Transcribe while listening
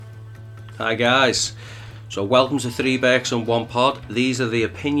Hi guys. So welcome to Three Berks and One Pod. These are the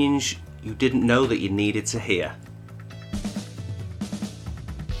opinions you didn't know that you needed to hear.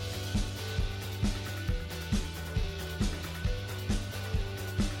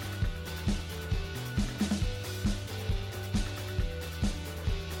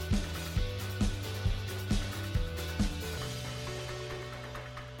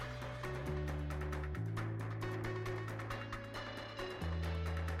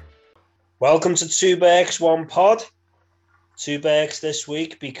 Welcome to Two Berks, One Pod. Two Berks this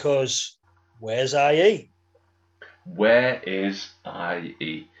week because where's IE? Where is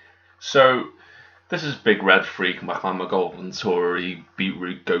IE? So, this is Big Red Freak, McLaren Golden Tory,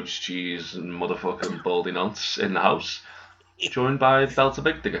 beetroot, goat cheese, and motherfucking baldy nonce in the house. Joined by Delta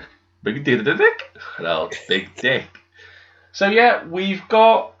Big Dick. Big Dick? Well, Big Dick. So, yeah, we've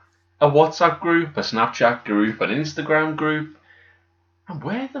got a WhatsApp group, a Snapchat group, an Instagram group. And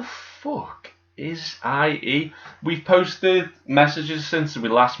where the fuck is IE? We've posted messages since we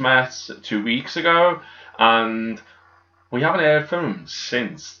last met 2 weeks ago, and we haven't heard from him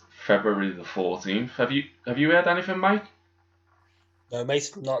since February the 14th. Have you heard anything, Mike? No,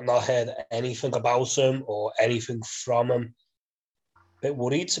 mate, not heard anything about him or anything from him. Bit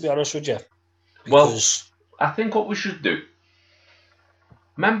worried, to be honest with you. Because... Well, I think what we should do.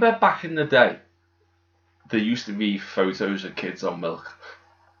 Remember back in the day, there used to be photos of kids on milk.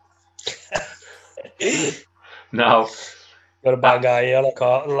 Now, got a bang IE on a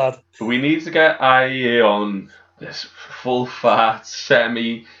carton, lad. We need to get IE on this full fat,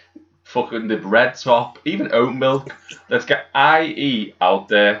 semi fucking the bread top, even oat milk. Let's get IE out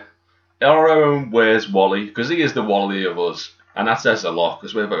there. Our own Where's Wally, because he is the Wally of us, and that says a lot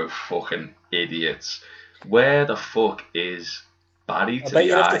because we're both fucking idiots. Where the fuck is Barry? I bet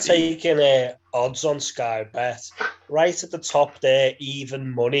you have to take in odds on Sky Bet. Right at the top there,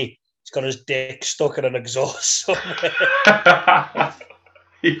 even money. He's got his dick stuck in an exhaust somewhere.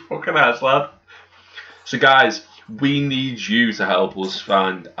 He fucking has, lad. So, guys, we need you to help us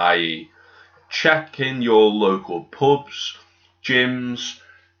find IE. Check in your local pubs, gyms,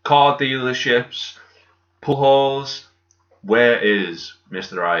 car dealerships, pool halls. Where is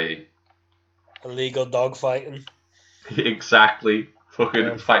Mr. IE? Illegal dog fighting. Exactly.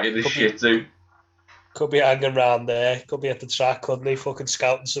 Fucking fighting the shit too. Could be hanging around there. Could be at the track, couldn't he? Fucking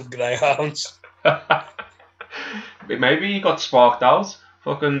scouting some greyhounds. Maybe he got sparked out.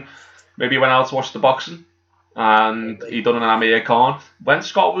 Fucking maybe he went out to watch the boxing, and he done an Amir Khan. When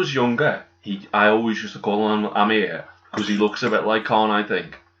Scott was younger, I always used to call him Amir because he looks a bit like Khan, I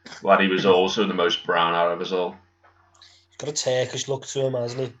think. But he was also the most brown out of us all. He's got a Turkish look to him,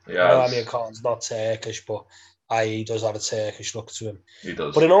 hasn't he? Yeah. I know Amir Khan's not Turkish, but IE does have a Turkish look to him. He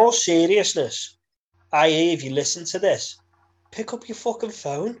does. But in all seriousness, IE, if you listen to this, pick up your fucking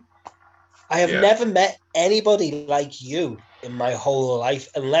phone. I have never met anybody like you in my whole life,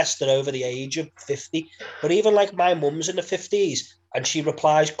 unless they're over the age of 50. But even like my mum's in the 50s, and she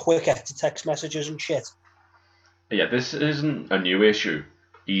replies quicker to text messages and shit. Yeah, this isn't a new issue.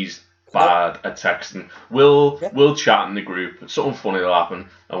 He's bad at texting. We'll chat in the group. Something funny will happen,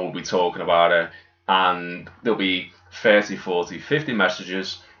 and we'll be talking about it. And there'll be 30, 40, 50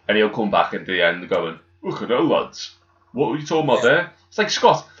 messages, and he'll come back at the end going, "Look at that, lads. What were you talking about there?" It's like,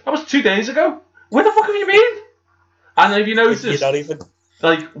 Scott, that was 2 days ago. Where the fuck have you been? And have you noticed, You're not even...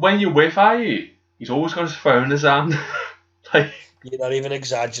 like, when you're with IE, he's always got his phone in his hand. Like, you're not even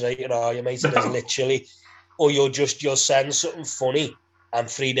exaggerating, are you, mate? There's literally... Or you'll send something funny, and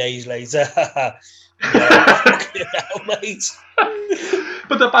 3 days later, fucking hell, mate.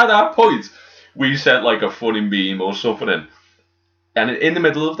 But by that point, we sent like a funny meme or something in. And in the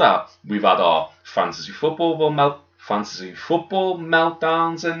middle of that, we've had our fantasy football meltdowns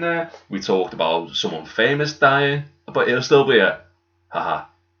in there. We talked about someone famous dying, but it'll still be a haha.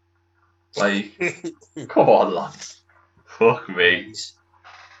 Like, come on, lads. Fuck me.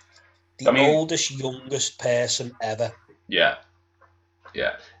 The oldest, youngest person ever. Yeah.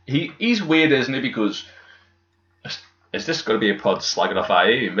 Yeah. He's weird, isn't he? Because is this going to be a pod slagging off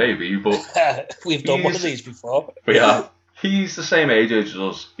IE? Maybe, but we've done one of these before. But yeah, he's the same age as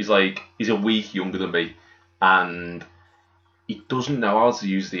us. He's a week younger than me, and he doesn't know how to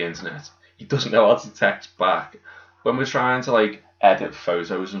use the internet. He doesn't know how to text back. When we're trying to like edit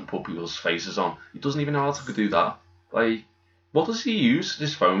photos and put people's faces on, he doesn't even know how to do that. Like, what does he use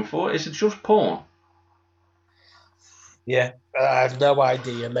his phone for? Is it just porn? Yeah, I have no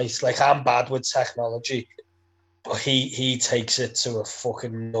idea, mate. Like, I'm bad with technology, but he takes it to a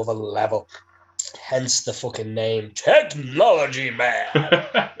fucking another level. Hence the fucking name, Technology Man.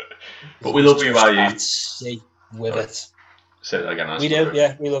 But we love you, IE. With it. Say that again. We do,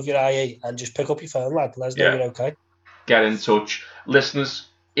 yeah. We love your IE. And just pick up your phone, lad. Let us know you're okay. Get in touch. Listeners,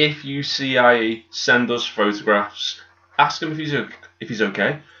 if you see IE, send us photographs. Ask him if he's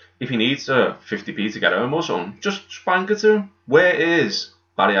okay. If he needs 50p to get home or something, just spank it to him. Where is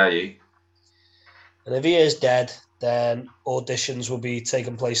Barry IE? And if he is dead, then auditions will be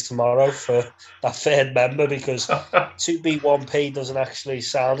taking place tomorrow for that third member, because 2B1P doesn't actually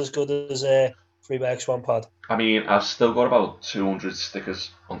sound as good as 3BX1 Pod. I mean, I've still got about 200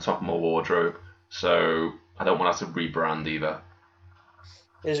 stickers on top of my wardrobe, so I don't want to have to rebrand either.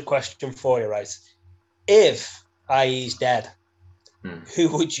 Here's a question for you, right? If IE's dead,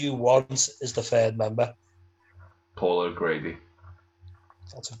 who would you want as the third member? Paul O'Grady.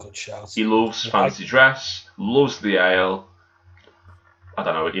 That's a good shout. He loves fancy dress, loves the ale. I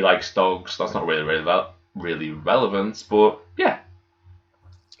don't know, he likes dogs. That's not really relevant, but yeah.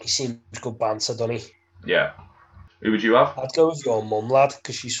 He seems good banter, doesn't he? Yeah. Who would you have? I'd go with your mum, lad,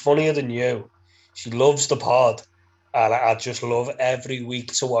 because she's funnier than you. She loves the pod. And I just love every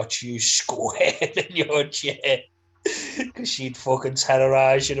week to watch you squirm in your chair. Because she'd fucking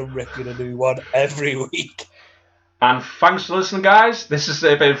terrorise you and rip you a new one every week. And thanks for listening, guys. This has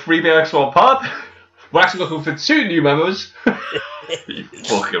been 3BX1 Pod. We're actually looking for 2 new members. You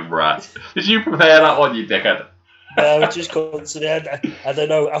fucking rat. Did you prepare that one, you dickhead? No, it just comes to the end. I don't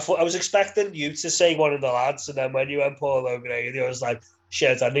know. I was expecting you to say one of the lads, and then when you went Paul O'Grady, I was like,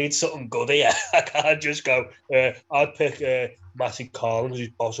 shit, I need something good here. I can't just go, I'd pick Matty Collins, who's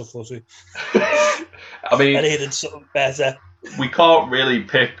boss of footy. I mean, I needed something better. We can't really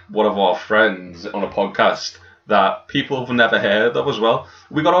pick one of our friends on a podcast that people have never heard of as well.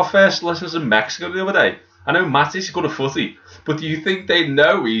 We got our first listeners in Mexico the other day. I know Matty's good at footy, but do you think they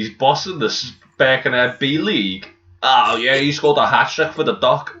know he's bossing the Birkenhead B League? Oh yeah, he scored a hat-trick for the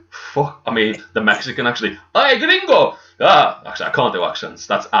Doc. Fuck, I mean, the Mexican actually. Hey, gringo! Ah, actually, I can't do accents.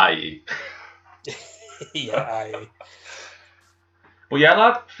 That's IE. Yeah, IE. But yeah,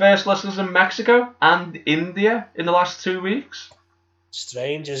 lad, first listeners in Mexico and India in the last 2 weeks.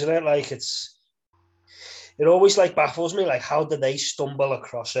 Strange, isn't it? Like, it always like baffles me. Like, how did they stumble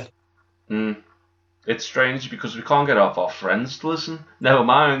across it? It's strange because we can't get off our friends to listen. Never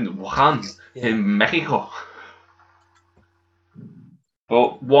mind Juan in Mexico.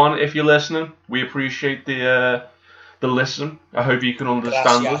 But Juan, if you're listening, we appreciate the listen. I hope you can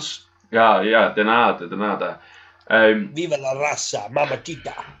understand us. Yeah, de nada. Viva la raza,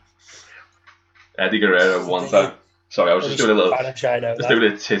 mamacita. Eddie Guerrero one time. Sorry, I was just doing a little Spanish,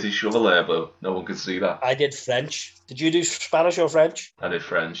 doing a titty shovel there, but no one could see that. I did French. Did you do Spanish or French? I did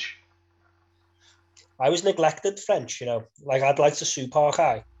French. I was neglected French, you know. Like, I'd like to sue Park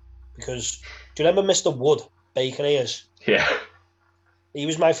High, because do you remember Mr. Wood, Bacon Ears? Yeah. He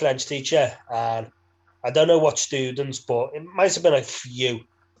was my French teacher, and I don't know what students, but it might have been a few.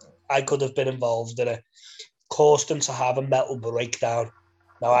 I could have been involved in it. Caused him to have a metal breakdown.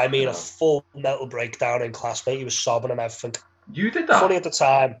 Now, I mean a full metal breakdown in class, mate. He was sobbing and everything. You did that? Funny at the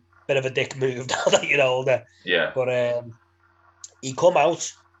time. Bit of a dick move now that you're older. Yeah. But he come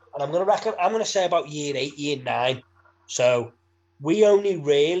out, and I'm gonna say about year 8, year 9. So we only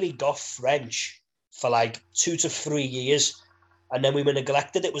really got French for like 2 to 3 years, and then we were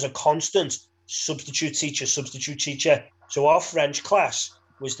neglected. It was a constant substitute teacher. So our French class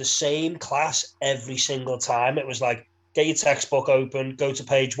was the same class every single time. It was like, get your textbook open, go to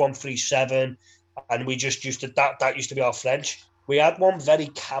page 137, and we just used to that used to be our French. We had one very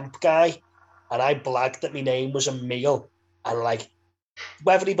camp guy, and I blagged that my name was Emile, and like,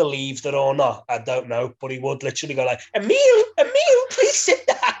 whether he believed it or not, I don't know, but he would literally go like, Emile, please sit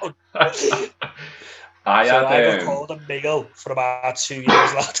down. I got called Emile for about 2 years,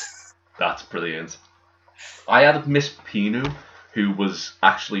 lad. That's brilliant. I had Miss Pinu, who was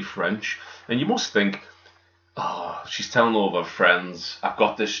actually French, and you must think, oh, she's telling all of her friends, I've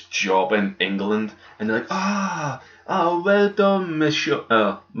got this job in England, and they're like, well done,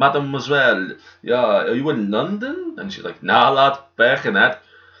 monsieur, mademoiselle, yeah, are you in London? And she's like, nah, lad, Birkenhead.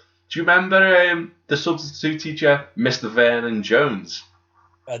 Do you remember the substitute teacher, Mr. Vernon Jones?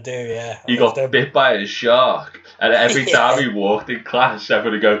 I do, yeah. He got bit by a shark, and every time he walked in class,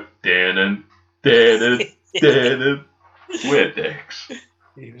 everyone would go, Dannon. We're dicks.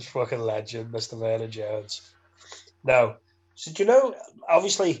 He was fucking legend, Mr. Vernon Jones. No. So do you know,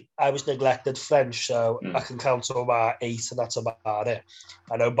 obviously I was neglected French, so I can count to about 8, and that's about it.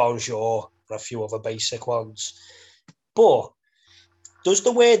 I know bonjour and a few other basic ones. But does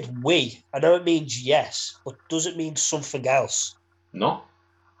the word we, I know it means yes, but does it mean something else? No.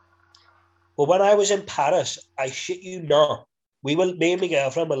 Well, when I was in Paris, I shit you not, me and my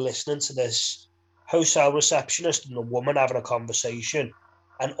girlfriend were listening to this hotel receptionist and the woman having a conversation,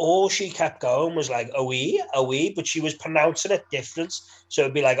 and all she kept going was like, "Oh we," but she was pronouncing it different. So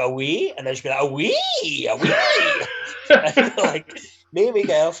it'd be like, "Oh we," and then she'd be like, "Oh we." And like me and my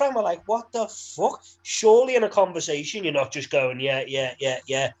girlfriend were like, "What the fuck?" Surely in a conversation you're not just going,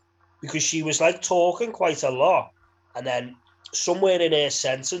 yeah, because she was like talking quite a lot, and then somewhere in her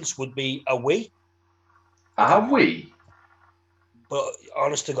sentence would be a we. Are we? But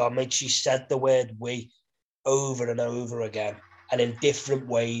honest to God, mate, she said the word we over and over again, and in different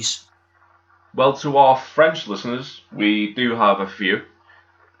ways. Well, to our French listeners, we do have a few.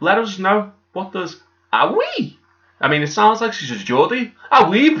 Let us know, what does "ah oui"? I mean, it sounds like she's a Geordie. "Ah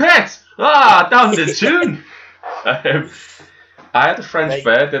oui, pet! Ah, down the tune!" I had a French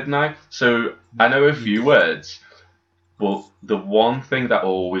bear, didn't I? So I know a few words, but the one thing that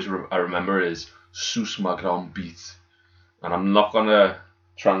I remember is "sous ma grande bite," and I'm not gonna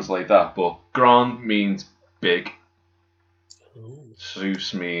translate that, but grand means big. Ooh.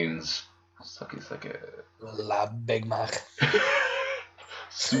 Sous means it's like a Lab Big Mac.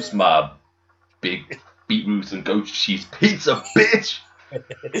 Sous ma big beetroot and goat cheese pizza, bitch.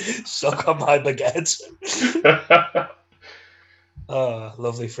 Suck on my baguette. Oh,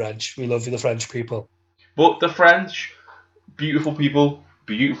 lovely French. We love you, the French people. But the French, beautiful people,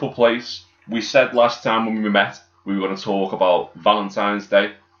 beautiful place. We said last time when we met we were going to talk about Valentine's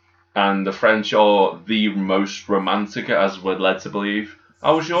Day, and the French are the most romantic, as we're led to believe.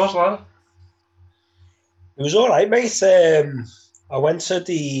 How was yours, lad? It was all right, mate. I went to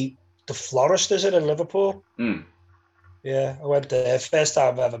the florist, is it, in Liverpool? Mm. Yeah, I went there. First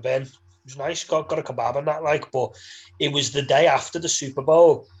time I've ever been. It was nice. Got a kebab and that, like, but it was the day after the Super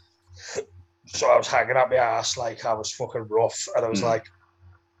Bowl. So I was hanging out my ass, like, I was fucking rough. And I was like,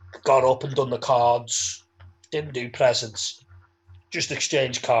 got up and done the cards. Didn't do presents. Just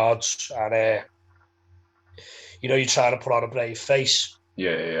exchange cards. And, you try to put on a brave face.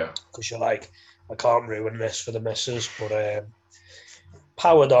 Yeah. Because you're like, I can't ruin this for the missus. But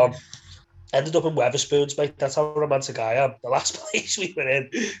powered on. Ended up in Weatherspoons, mate. That's how romantic I am. The last place we were in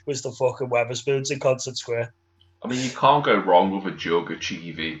was the fucking Weatherspoons in Concert Square. I mean, you can't go wrong with a jug of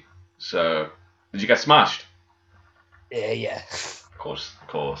cheevy. So, did you get smashed? Yeah. Of course.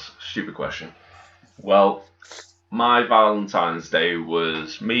 Stupid question. Well, my Valentine's Day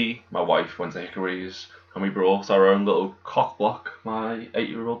was me, my wife went to Hickory's, and we brought our own little cock block, my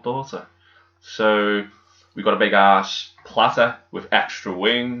 8-year-old daughter. So, we got a big ass platter with extra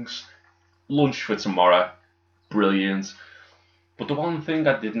wings, lunch for tomorrow, brilliant. But the one thing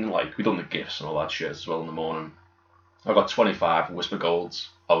I didn't like, we done the gifts and all that shit as well in the morning. I got 25 Whisper Golds.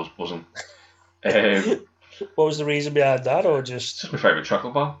 I was buzzing. What was the reason behind that, or just my favourite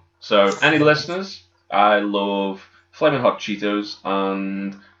chocolate bar. So, any listeners, I love Flaming Hot Cheetos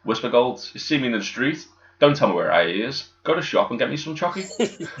and Whisper Golds. You see me in the street, don't tell me where I is. Go to shop and get me some chocolate.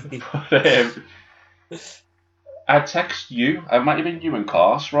 I text you. It might have been you and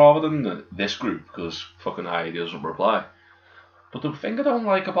Cars rather than this group because fucking I doesn't reply. But the thing I don't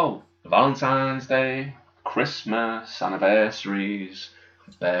like about Valentine's Day, Christmas, anniversaries,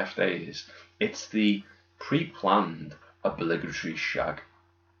 birthdays, it's the pre-planned obligatory shag.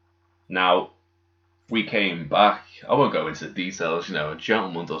 Now, we came back. I won't go into the details. A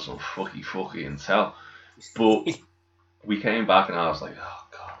gentleman doesn't fucky and tell. But we came back and I was like, oh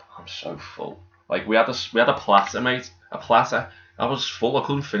god, I'm so full. Like we had a platter, mate. A platter. I was full. I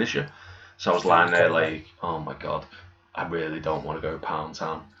couldn't finish it. So I was lying there like, oh my god, I really don't want to go Pound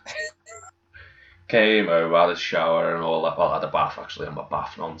Town. Came over, had a shower and all that. Well, I had a bath actually. I'm a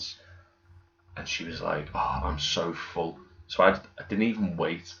bath nonce. And she was like, oh, I'm so full. So I didn't even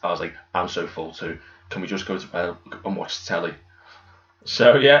wait. I was like, I'm so full too. Can we just go to bed and watch telly?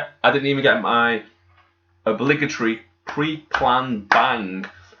 So yeah, I didn't even get my obligatory pre-planned bang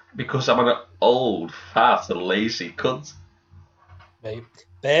because I'm an old, fat, lazy cunt. Mate,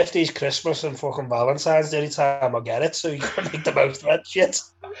 birthdays, Christmas, and fucking Valentine's the only time I get it, so you gotta make the most of that shit.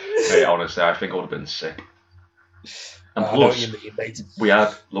 Mate, honestly, I think I would have been sick. And plus, I know what you mean, mate. We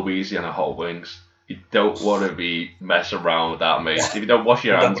had Louisiana hot wings. You don't want to be messing around with that, mate. If you don't wash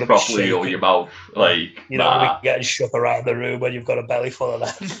your hands properly or your mouth, like, you don't want to be getting shook around the room when you've got a belly full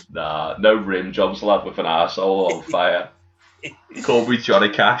of them. Nah, no rim jobs, lad, with an arsehole on fire. Call me Johnny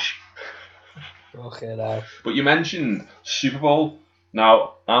Cash. Okay, now. But you mentioned Super Bowl.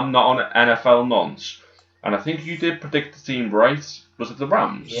 Now, I'm not on NFL nonce, and I think you did predict the team right. Was it the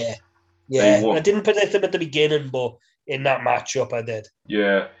Rams? Yeah. I didn't predict them at the beginning, but in that matchup I did.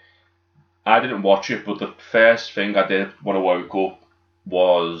 Yeah. I didn't watch it, but the first thing I did when I woke up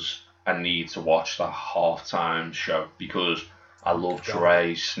was I need to watch that halftime show because I love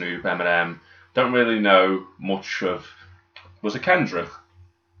Dre, Snoop, Eminem. Don't really know much of. Was it Kendrick?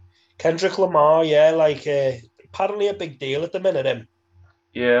 Kendrick Lamar, yeah, like apparently a big deal at the minute. Him.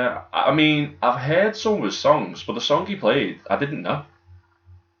 Yeah, I mean, I've heard some of his songs, but the song he played, I didn't know.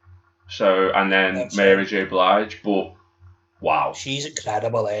 So, and then That's Mary J. Blige, but wow, she's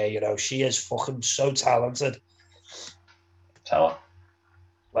incredible. She is fucking so talented. tell her.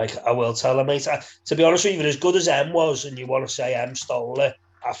 Like, I will tell her, mate. To be honest with you, as good as M was, and you want to say M stole it,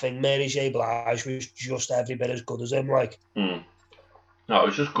 I think Mary J. Blige was just every bit as good as him. Like, No, it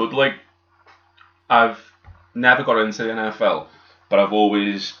was just good. Like, I've never got into the NFL, but I've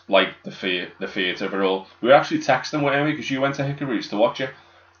always liked the theatre of it all. We were actually texting with Amy because you went to Hickory's to watch it,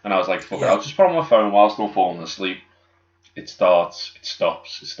 and I was like, fuck it, I'll just put on my phone whilst I'm falling asleep. It starts, it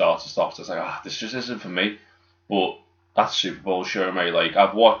stops, it starts, it stops. I was like, this just isn't for me. But that Super Bowl show, mate, like,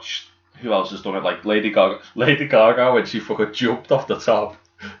 I've watched, who else has done it? Like, Lady Gaga, when she fucking jumped off the top.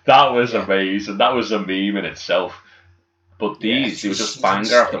 That was amazing. That was a meme in itself. But they were just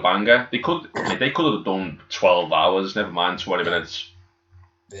banger after banger. They could have done 12 hours, never mind 20 minutes.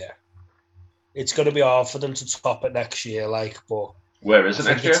 Yeah. It's going to be hard for them to top it next year, like, but... Where is it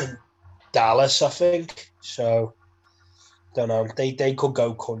next year? It's in Dallas, I think. So, don't know. They could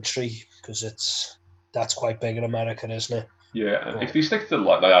go country, because that's quite big in America, isn't it? Yeah, if they stick to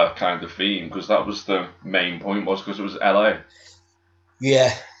like that kind of theme, because that was the main point, because it was LA.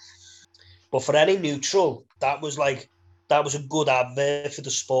 Yeah. But for any neutral, that was a good advert for the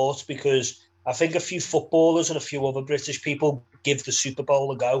sport, because I think a few footballers and a few other British people give the Super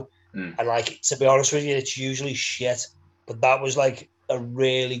Bowl a go. And like, to be honest with you, it's usually shit. But that was like a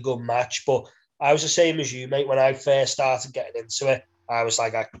really good match. But I was the same as you, mate. When I first started getting into it, I was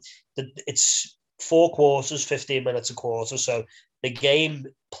like, it's 4 quarters, 15 minutes a quarter. So the game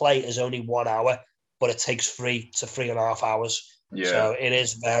play is only 1 hour, but it takes 3 to 3.5 hours. Yeah. So it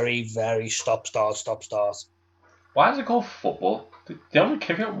is very, very stop, start. Why is it called football? They only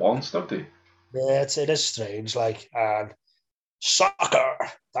kick it once, don't they? Yeah, it is strange. Like, and soccer,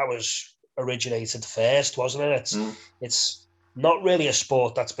 that was originated first, wasn't it? It's not really a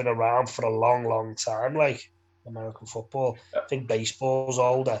sport that's been around for a long, long time, like American football. I think baseball's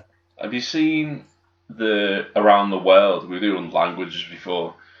older. Have you seen the around the world? We were doing languages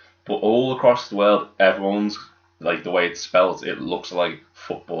before, but all across the world, everyone's like the way it's spelled. It looks like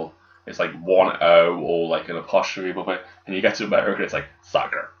football. It's like 1 O or like an apostrophe above it, and you get to America, it's like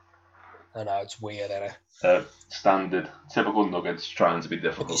soccer. I know, it's weird, isn't it? Standard, typical Nuggets trying to be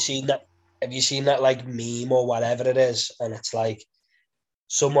difficult. Have you seen that like meme or whatever it is? And it's like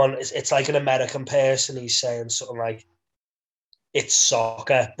it's like an American person. He's saying something like, "It's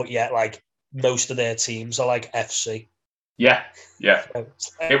soccer," but yet like most of their teams are like FC. Yeah.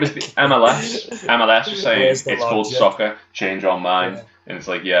 It was the MLS. MLS was saying it's called soccer. Change our mind, and it's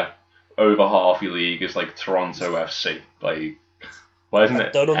like over half your league is like Toronto FC. Like, why isn't it?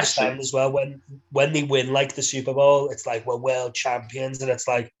 I don't understand FC? As well when they win like the Super Bowl, it's like we're world champions, and it's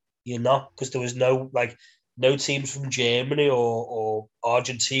like you're not, because there was no teams from Germany or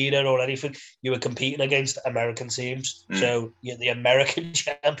Argentina or anything. You were competing against American teams, so you're the American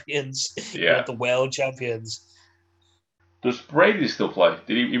champions. Yeah, you're the world champions. Does Brady still play?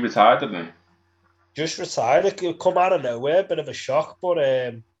 Did he retired, didn't he? Just retired. It come out of nowhere, bit of a shock, but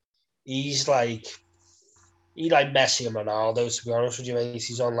he's like Messi and Ronaldo, to be honest with you, mate.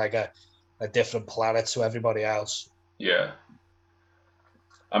 He's on like a different planet to everybody else. Yeah.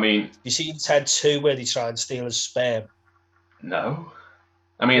 I mean, you seen Ted 2 where they try and steal his sperm? No.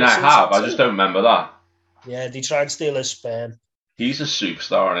 I mean, I have. I just don't remember that. Yeah, they try and steal his sperm. He's a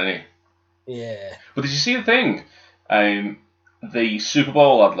superstar, isn't he? Yeah. But did you see the thing? The Super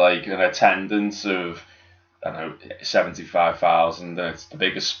Bowl had like an attendance of, I don't know, 75,000, and it's the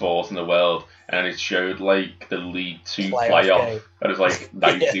biggest sport in the world, and it showed like the League 2 playoff, and it was like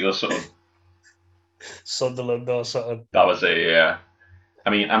 90 or something. Sunderland or something. That was it, yeah. I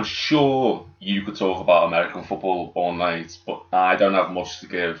mean, I'm sure you could talk about American football all night, but I don't have much to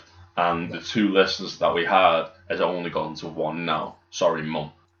give, and the 2 listeners that we had has only gone to 1 now. Sorry,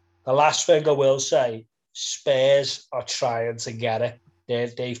 Mum. The last thing I will say, Spurs are trying to get it.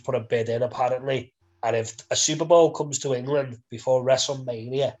 They've put a bid in, apparently. And if a Super Bowl comes to England before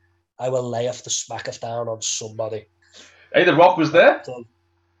WrestleMania, I will lay off the smack down on somebody. Hey, The Rock was there?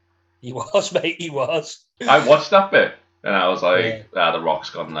 He was, mate, he was. I watched that bit, and I was like, The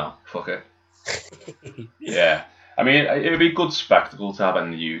Rock's gone now. Fuck it. Yeah. I mean, it would be a good spectacle to have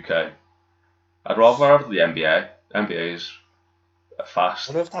in the UK. I'd rather have the NBA. NBA's fast.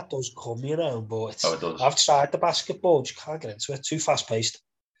 I don't know if that does come, but it does. I've tried the basketball, just can't get into it. Too fast paced.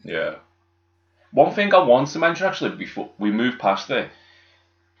 Yeah. One thing I want to mention, actually, before we move past it,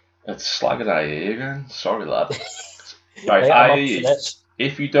 It's slagging IE again. Sorry, lad. Right, Mate, I'm up for this.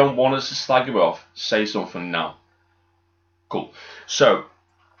 if you don't want us to slag you off, say something now. Cool. So,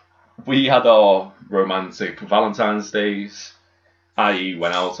 we had our romantic Valentine's Days. IE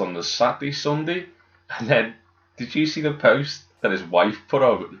went out on the Saturday, Sunday, and then did you see the post that his wife put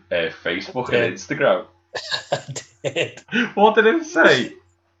on Facebook and Instagram? I did. What did it say?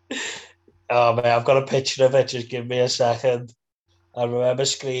 Oh, man, I've got a picture of it. Just give me a second. I remember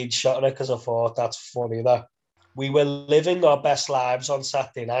screenshotting it because I thought that's funny. That we were living our best lives on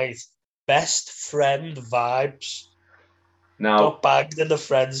Saturday night. Best friend vibes. Now, got bagged in the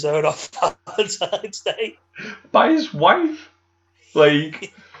friend zone off Valentine's Day by his wife.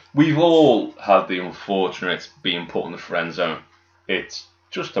 Like, we've all had the unfortunate being put in the friend zone. It's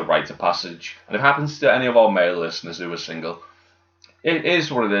just a rite of passage, and if it happens to any of our male listeners who are single, it is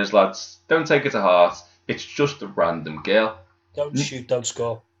what it is, lads. Don't take it to heart. It's just a random girl. Don't shoot, don't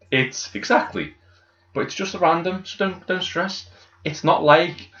score. It's exactly, but it's just a random. So don't stress. It's not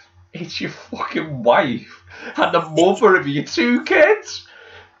like it's your fucking wife and the mother of your 2 kids.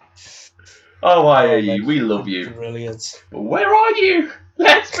 Oh, IE, we love you. Brilliant. But where are you?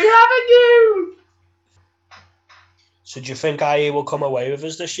 Let's be having you. So do you think IE will come away with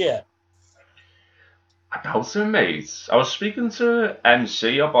us this year? I doubt so, mate. I was speaking to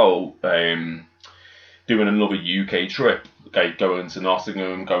MC about doing another UK trip. Okay, going to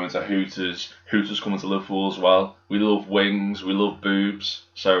Nottingham, going to Hooters. Hooters coming to Liverpool as well. We love wings, we love boobs.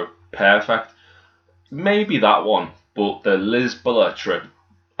 So, perfect. Maybe that one, but the Lisbon trip,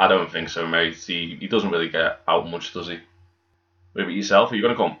 I don't think so, mate. He doesn't really get out much, does he? What about yourself? Are you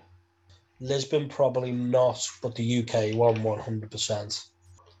going to come? Lisbon, probably not, but the UK one, 100%.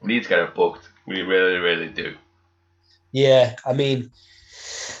 We need to get it booked. We really, really do. Yeah, I mean,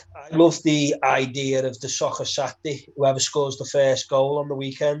 I love the idea of the soccer Saturday. Whoever scores the first goal on the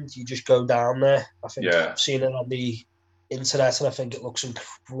weekend, you just go down there. I think I've seen it on the internet and I think it looks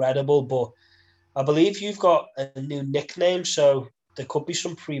incredible. But I believe you've got a new nickname, so there could be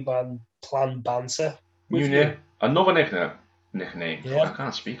some planned banter. Another nickname. Yeah. I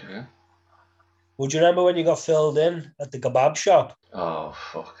can't speak again. Would you remember when you got filled in at the kebab shop? Oh,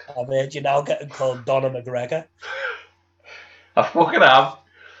 fuck. I've heard you now getting called Donna McGregor. I fucking have.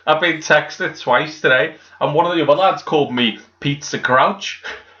 I've been texted twice today, and one of the other lads called me Pizza Crouch.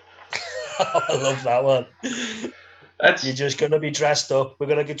 I love that one. You're just going to be dressed up. We're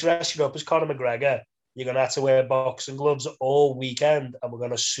going to dress you up as Conor McGregor. You're going to have to wear boxing gloves all weekend, and we're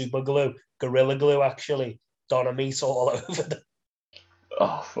going to super glue, Gorilla Glue actually, Donna meat all over them.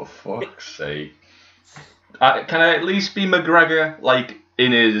 Oh, for fuck's sake. Can I at least be McGregor, like,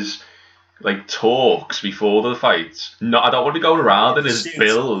 in his, like, talks before the fights? No, I don't want to go around in his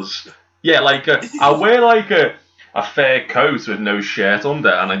bills. Yeah, like, I'll wear, like, a fair coat with no shirt under,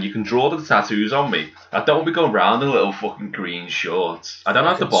 and then you can draw the tattoos on me. I don't want to be going around in little fucking green shorts. I don't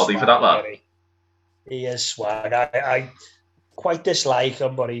have the body for that, lad. He is swag. I quite dislike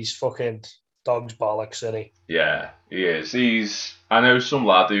him, but he's fucking dog's bollocks, isn't he? Yeah, he is. I know some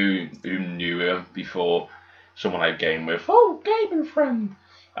lad who knew him before someone I game with. Oh, gaming friend.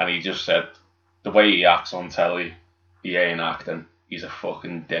 And he just said, the way he acts on telly, he ain't acting. He's a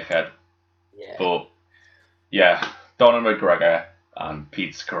fucking dickhead. Yeah. But, yeah, Donna McGregor and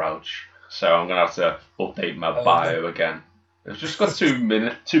Pete Crouch. So I'm going to have to update my bio again. I've just got too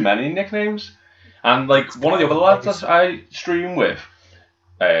many nicknames. And, like, one of the other lads that I stream with,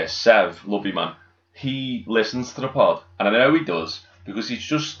 Sev, lovely man, he listens to the pod, and I know he does, because he's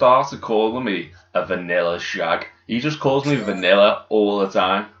just started calling me a vanilla shag. He just calls me vanilla all the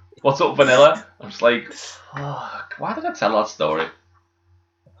time. What's up, vanilla? I'm just like, fuck, why did I tell that story?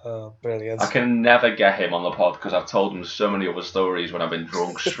 Oh, brilliant. I can never get him on the pod, because I've told him so many other stories when I've been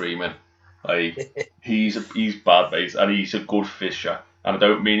drunk streaming. Like, he's bad, mate, and he's a good fisher. And I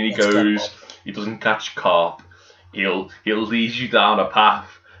don't mean he doesn't catch carp. He'll lead you down a path.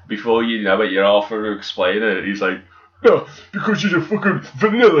 Before you know it, you're offering to explain it. He's like, no, because you're a fucking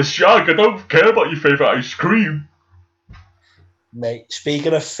vanilla shag. I don't care about your favourite ice cream. Mate,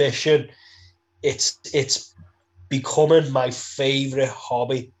 speaking of fishing, it's becoming my favourite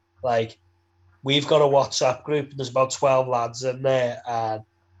hobby. Like, we've got a WhatsApp group. There's about 12 lads in there, and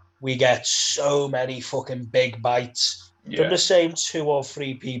we get so many fucking big bites from the same 2 or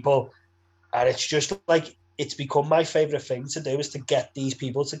 3 people. And it's just like, it's become my favourite thing to do, is to get these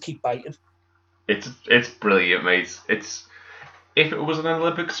people to keep biting. It's brilliant, mate. If it was an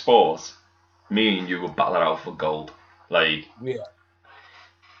Olympic sport, me and you would battle it out for gold. Like,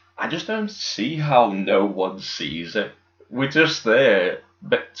 I just don't see how no one sees it. We're just there,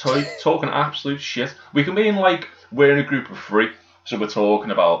 talking absolute shit. We can be in, like, we're in a group of 3, so we're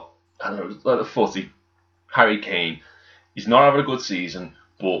talking about I don't know, like the footy. Harry Kane, he's not having a good season,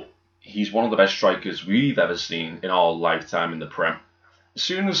 but he's one of the best strikers we've ever seen in our lifetime in the Prem. As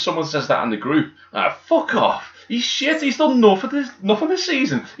soon as someone says that in the group, fuck off. He's shit. He's done nothing this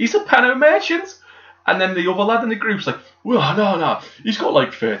season. He's a penno merchant. And then the other lad in the group's like, well, no. He's got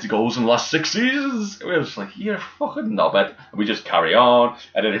like 30 goals in the last 6 seasons. We're just like, you're a fucking knobhead. And we just carry on.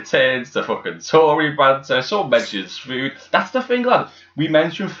 And then it turns to fucking Tory banter. Someone mentions food. That's the thing, lad. We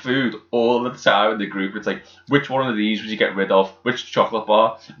mention food all the time in the group. It's like, which one of these would you get rid of? Which chocolate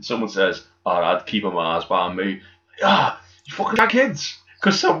bar? And someone says, I'd keep a Mars bar on me. You fucking got kids.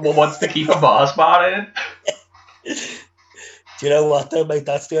 Because someone wants to keep a Mars bar in. Do you know what though, mate?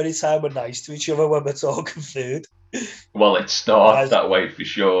 That's the only time we're nice to each other, when we're talking food. Well, it starts that way for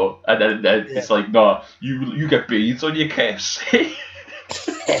sure. And then it's like, no, you get beads on your KFC.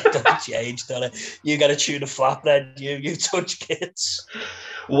 It doesn't change, does it? You get a tuna flatbread, you touch kids.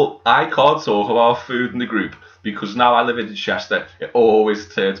 Well, I can't talk about food in the group because now I live in Chester. It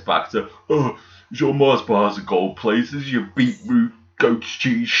always turns back to, your Mars bars are gold plated, your beetroot, goat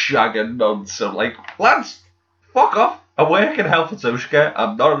cheese, shag and nonce. I'm like, lads, fuck off. I work in health and social care.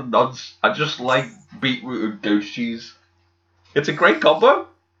 I'm not a nonce. I just like beetroot and goat cheese. It's a great combo.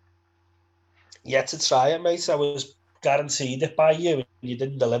 Yet to try it, mate. I was guaranteed it by you, and you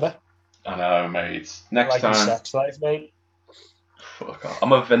didn't deliver. I know, mate. Next like time. Your sex life, mate. Fuck off.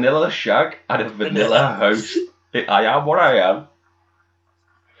 I'm a vanilla shag and a vanilla host. I am what I am.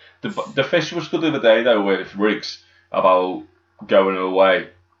 The fish was good the other day, though, with Riggs about going away.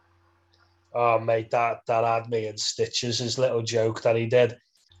 Oh, mate, that had me in stitches, his little joke that he did.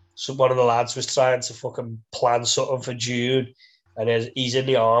 So one of the lads was trying to fucking plan something for June, and he's in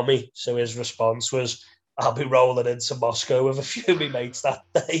the army, so his response was, I'll be rolling into Moscow with a few of my mates that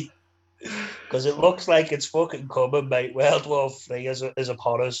day. Because it looks like it's fucking coming, mate. World War III is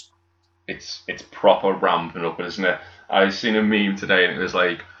upon us. It's proper ramping up, isn't it? I seen a meme today, and it was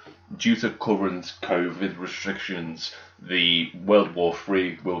like, due to current COVID restrictions, the World War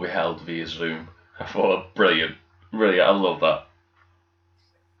III will be held via Zoom. I thought, brilliant. Really, I love that.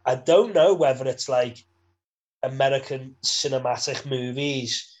 I don't know whether it's like American cinematic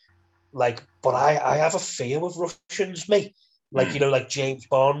movies, like, but I have a fear with Russians, mate. Like, you know, like James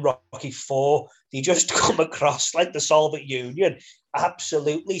Bond, Rocky IV, they just come across like the Soviet Union,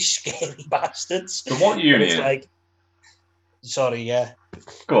 absolutely scary bastards. The what union? It's like, sorry, yeah.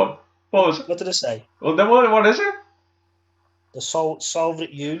 Go on. What was it? What did I say? Well, then what is it? The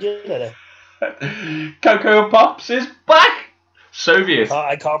Soviet Union, innit? Cocoa Pops is back! Soviet.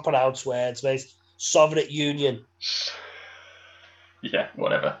 I can't pronounce words, mate. Soviet Union. Yeah,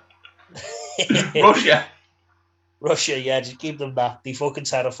 whatever. Russia. Russia, yeah, just keep them that. They fucking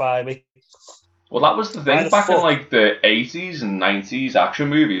terrify me. Well, that was the thing back in like the 80s and 90s action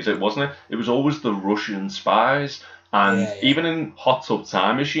movies, it wasn't it? It was always the Russian spies. And even in Hot Tub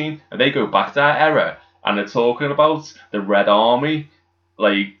Time Machine, and they go back to that era, and they're talking about the Red Army,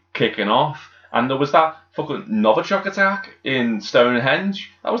 like, kicking off. And there was that fucking Novichok attack in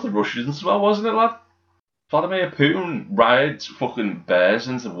Stonehenge. That was the Russians as well, wasn't it, lad? Vladimir Putin rides fucking bears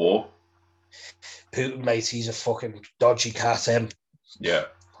into war. Putin, mate, he's a fucking dodgy cat, him. Yeah.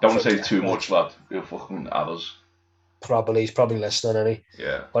 Don't want to say too much, lad. He'll fucking have us. He's probably listening, isn't he?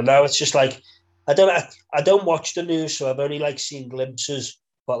 Yeah. But no, it's just like, I don't watch the news, so I've only like seen glimpses.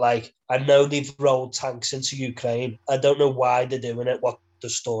 But like, I know they've rolled tanks into Ukraine. I don't know why they're doing it, what the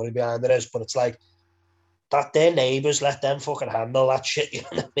story behind it is, but it's like that their neighbours let them fucking handle that shit. You know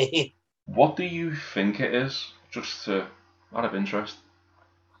what I mean? What do you think it is? Just out of interest.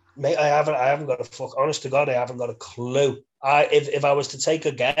 Mate, I haven't got a fuck. Honest to God, I haven't got a clue. If I was to take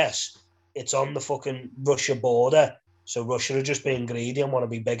a guess, it's on the fucking Russia border. So Russia are just being greedy and want to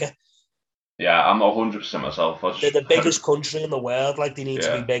be bigger. Yeah, I'm not 100% myself. They're the biggest country in the world. Like, they need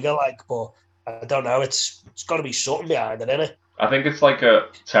to be bigger. Like, but I don't know. It's got to be something behind it, innit? I think it's like a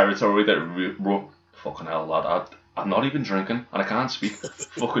territory that fucking hell, lad. I'm not even drinking and I can't speak.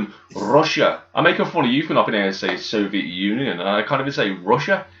 Fucking Russia. I'm making fun of you for not being able to say Soviet Union, and I can't even say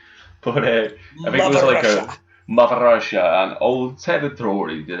Russia. But I think it was like a Mother Russia, an old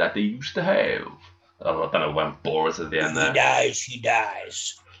territory that they used to have. I don't know when Boris at the end there. He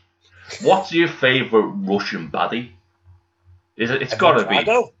dies. What's your favourite Russian baddie? It's gotta be.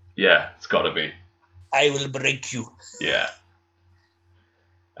 Yeah, it's gotta be. I will break you. Yeah.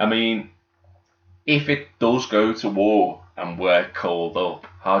 I mean, if it does go to war and we're called up,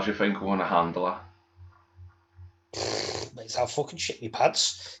 how do you think we're gonna handle it? Mate, I'll fucking shit my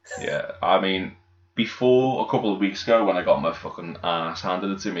pants. Yeah, I mean, before a couple of weeks ago when I got my fucking ass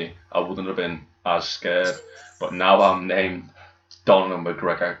handed to me, I wouldn't have been as scared. But now I'm named Donald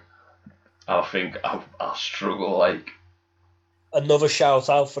McGregor. I think I'll struggle. Like, Another shout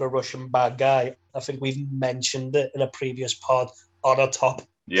out for a Russian bad guy. I think we've mentioned it in a previous pod. On a top.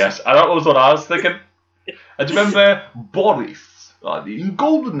 yes, and that was what I was thinking. And do you remember Boris, like in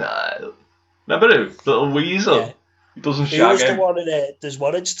Goldeneye? Remember him, little weasel? Yeah. He doesn't Who shag was the him. one in it? There's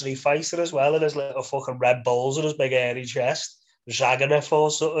one in Street Fighter as well, and his little fucking red balls and his big hairy chest. Zaganov or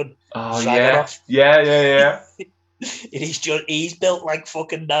something. Oh Zaganov. yeah. And he's built like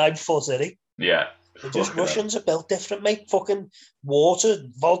fucking 9 foot, isn't he? Yeah. Just Russians are built different, mate. Fucking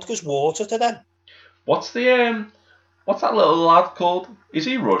vodka's water to them. What's that little lad called? Is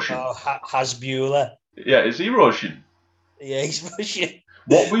he Russian? Oh, Hasbulla. Yeah, is he Russian? Yeah, he's Russian.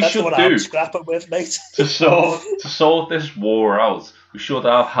 What we should do I'm scrapping with, mate. to sort this war out, we should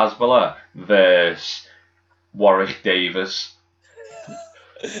have Hezbollah versus Warwick Davis.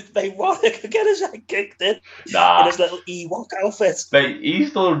 Mate, Warwick could get his head kicked in his little Ewok outfit. Mate,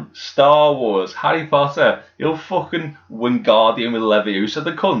 he's done Star Wars, Harry Potter. He'll fucking Wingardium with Leviosa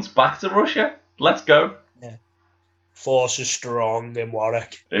the cunt back to Russia. Let's go. Yeah. Force is strong in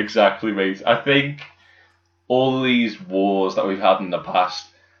Warwick. Exactly, mate. I think all these wars that we've had in the past,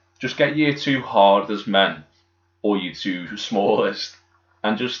 just get your 2 hardest men or your 2 smallest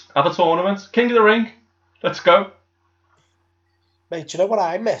and just have a tournament. King of the Ring. Let's go. Mate, do you know what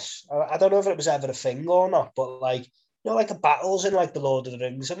I miss? I don't know if it was ever a thing or not, but like, you know, like the battles in like the Lord of the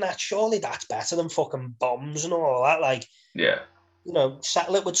Rings and that, surely that's better than fucking bombs and all that. Like, yeah. You know,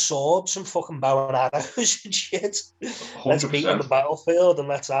 settle it with swords and fucking bow and arrows and shit. 100%. Let's meet on the battlefield and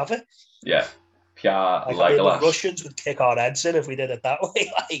let's have it. Yeah. Yeah, like the Russians would kick our heads in if we did it that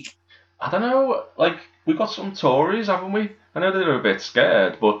way. Like, I don't know. Like, we've got some Tories, haven't we? I know they're a bit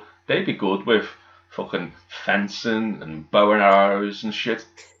scared, but they'd be good with fucking fencing and bow and arrows and shit.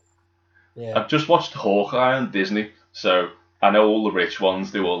 Yeah. I've just watched Hawkeye on Disney, so I know all the rich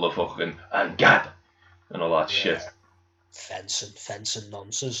ones do all the fucking and gad and all that shit. Fencing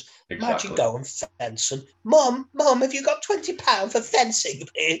nonsense. Exactly. Imagine going fencing. Mum, have you got £20 for fencing,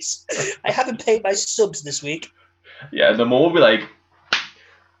 please? I haven't paid my subs this week. Yeah, and the mum will be like,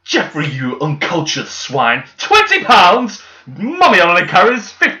 Jeffrey, you uncultured swine, £20? Mummy only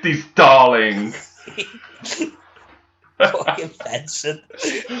carries 50s, darling. Fucking fencing.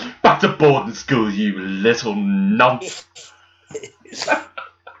 Back to boarding school, you little nonce.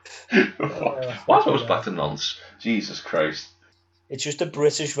 Why's always back to nonce? Jesus Christ. It's just a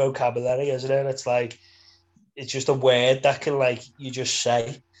British vocabulary, isn't it? It's like, it's just a word that can, like, you just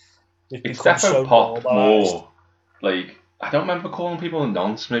say. It's definitely popped more. Like, I don't remember calling people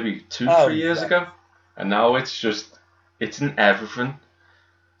nonce maybe 3 years ago. And now it's in everything.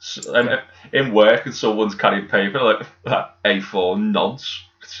 So, in work, and someone's carrying paper, like, A4 nonce.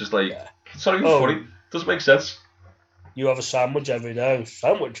 It's just like, it's not even funny. It doesn't make sense. You have a sandwich every day.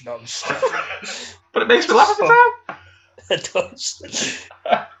 Sandwich nonce. But it makes me laugh every time. It does.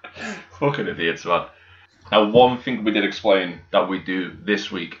 Fucking idiots, man. Now, one thing we did explain that we do this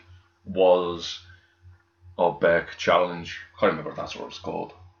week was our Berk challenge. I can't remember if that's what it was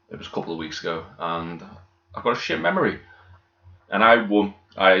called. It was a couple of weeks ago, and I've got a shit memory. And I won.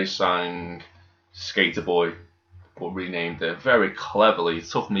 I sang Skater Boy, but renamed it very cleverly. It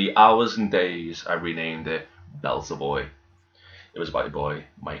took me hours and days. I renamed it Belter Boy. It was about your boy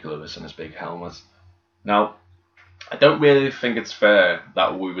Mike Lewis and his big helmet. Now, I don't really think it's fair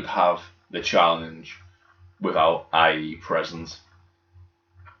that we would have the challenge without IE present.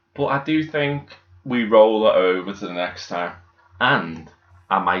 But I do think we roll it over to the next time. And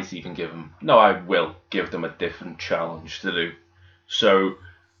I might even I will give them a different challenge to do. So,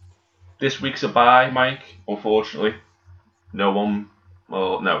 this week's a bye, Mike, unfortunately.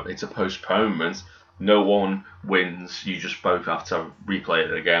 It's a postponement. No one wins. You just both have to replay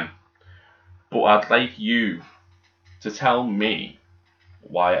it again. But I'd like you to tell me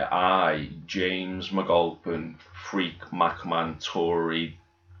why I, James McAlpin, Freak McMahon, Tory,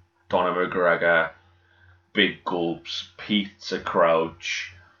 Conor McGregor, Big Gulps, Peter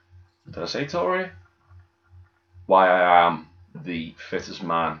Crouch, did I say Tory? Why I am the fittest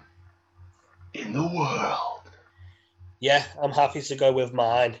man in the world. Yeah, I'm happy to go with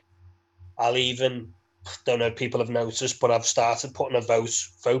mine. Don't know if people have noticed, but I've started putting a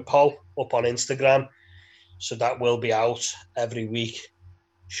vote poll up on Instagram. So that will be out every week.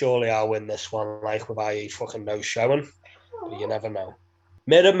 Surely I'll win this one, like with IE fucking no showing. But you never know.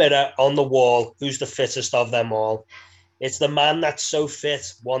 Mirror, mirror on the wall, who's the fittest of them all? It's the man that's so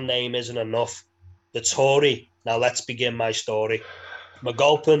fit, one name isn't enough. The Tory. Now let's begin my story.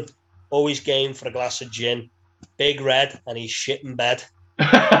 McAlpin, always game for a glass of gin. Big Red, and he's shit in bed.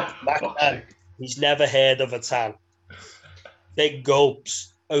 McMahon, he's never heard of a tan. Big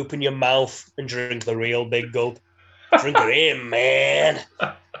Gulps, open your mouth and drink the real big gulp. Drink it in, man.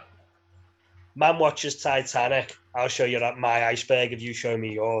 Man watches Titanic. I'll show you my iceberg if you show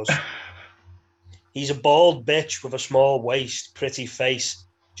me yours. He's a bald bitch with a small waist, pretty face.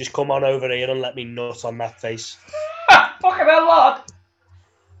 Just come on over here and let me nut on that face. Fucking hell, lad!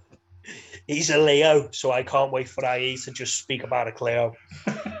 He's a Leo, so I can't wait for IE to just speak about a Cleo.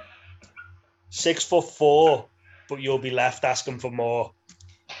 6'4", but you'll be left asking for more.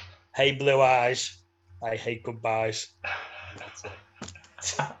 Hey, blue eyes, I hate goodbyes. That's it.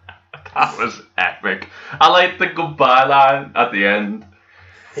 That was epic. I like the goodbye line at the end.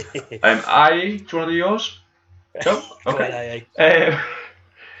 IE, do you want to do yours? Go? Okay.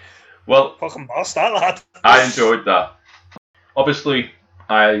 Well, fucking boss, that lad. I enjoyed that. Obviously,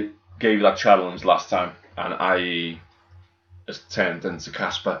 I gave you that challenge last time, and IE has turned into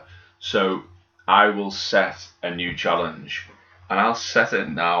Casper. So I will set a new challenge, and I'll set it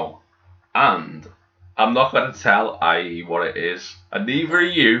now. And I'm not going to tell IE what it is, and neither are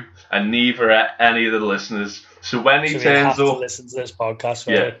you, and neither are any of the listeners. So when he turns up, to listen to this podcast.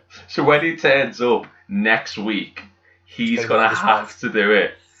 Yeah. Right? So when he turns up next week, he's going to have to do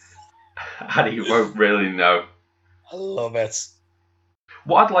it, and he won't really know. I love it.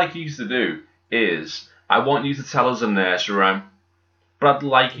 What I'd like you to do is, I want you to tell us a nursery rhyme, but I'd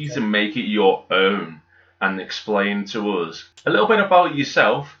like you to make it your own and explain to us a little bit about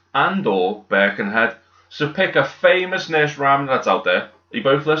yourself and or Birkenhead. So pick a famous nursery rhyme that's out there. Are you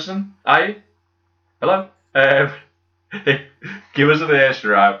both listening? Are you? Hello? Give us a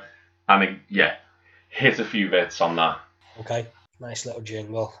nursery rhyme and hit a few bits on that. Okay, nice little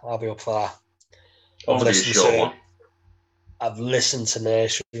jingle. I'll be up for that. Only a short one. I've listened to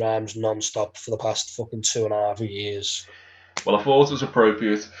nursery rhymes non-stop for the past fucking 2.5 years. Well, I thought it was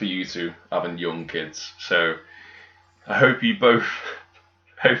appropriate for you two having young kids, so I hope you both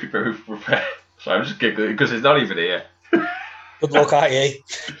prepare. So I'm just giggling because he's not even here. Good luck at you.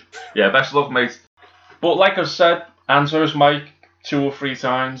 Yeah, best of luck, mate. But like I've said, answer us, Mike, 2 or 3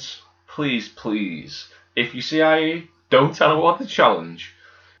 times. Please, if you see IE, don't tell him about the challenge.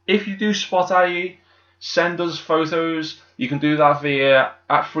 If you do spot IE, send us photos. You can do that via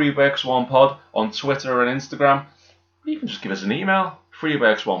 @freeberks1pod on Twitter and Instagram. You can just give us an email,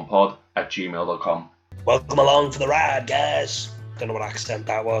 freeberks1pod@gmail.com. Welcome along for the ride, guys. Don't know what accent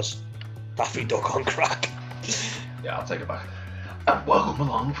that was. Daffy Duck on crack. Yeah, I'll take it back. And welcome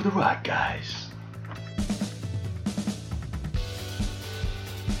along for the ride, guys.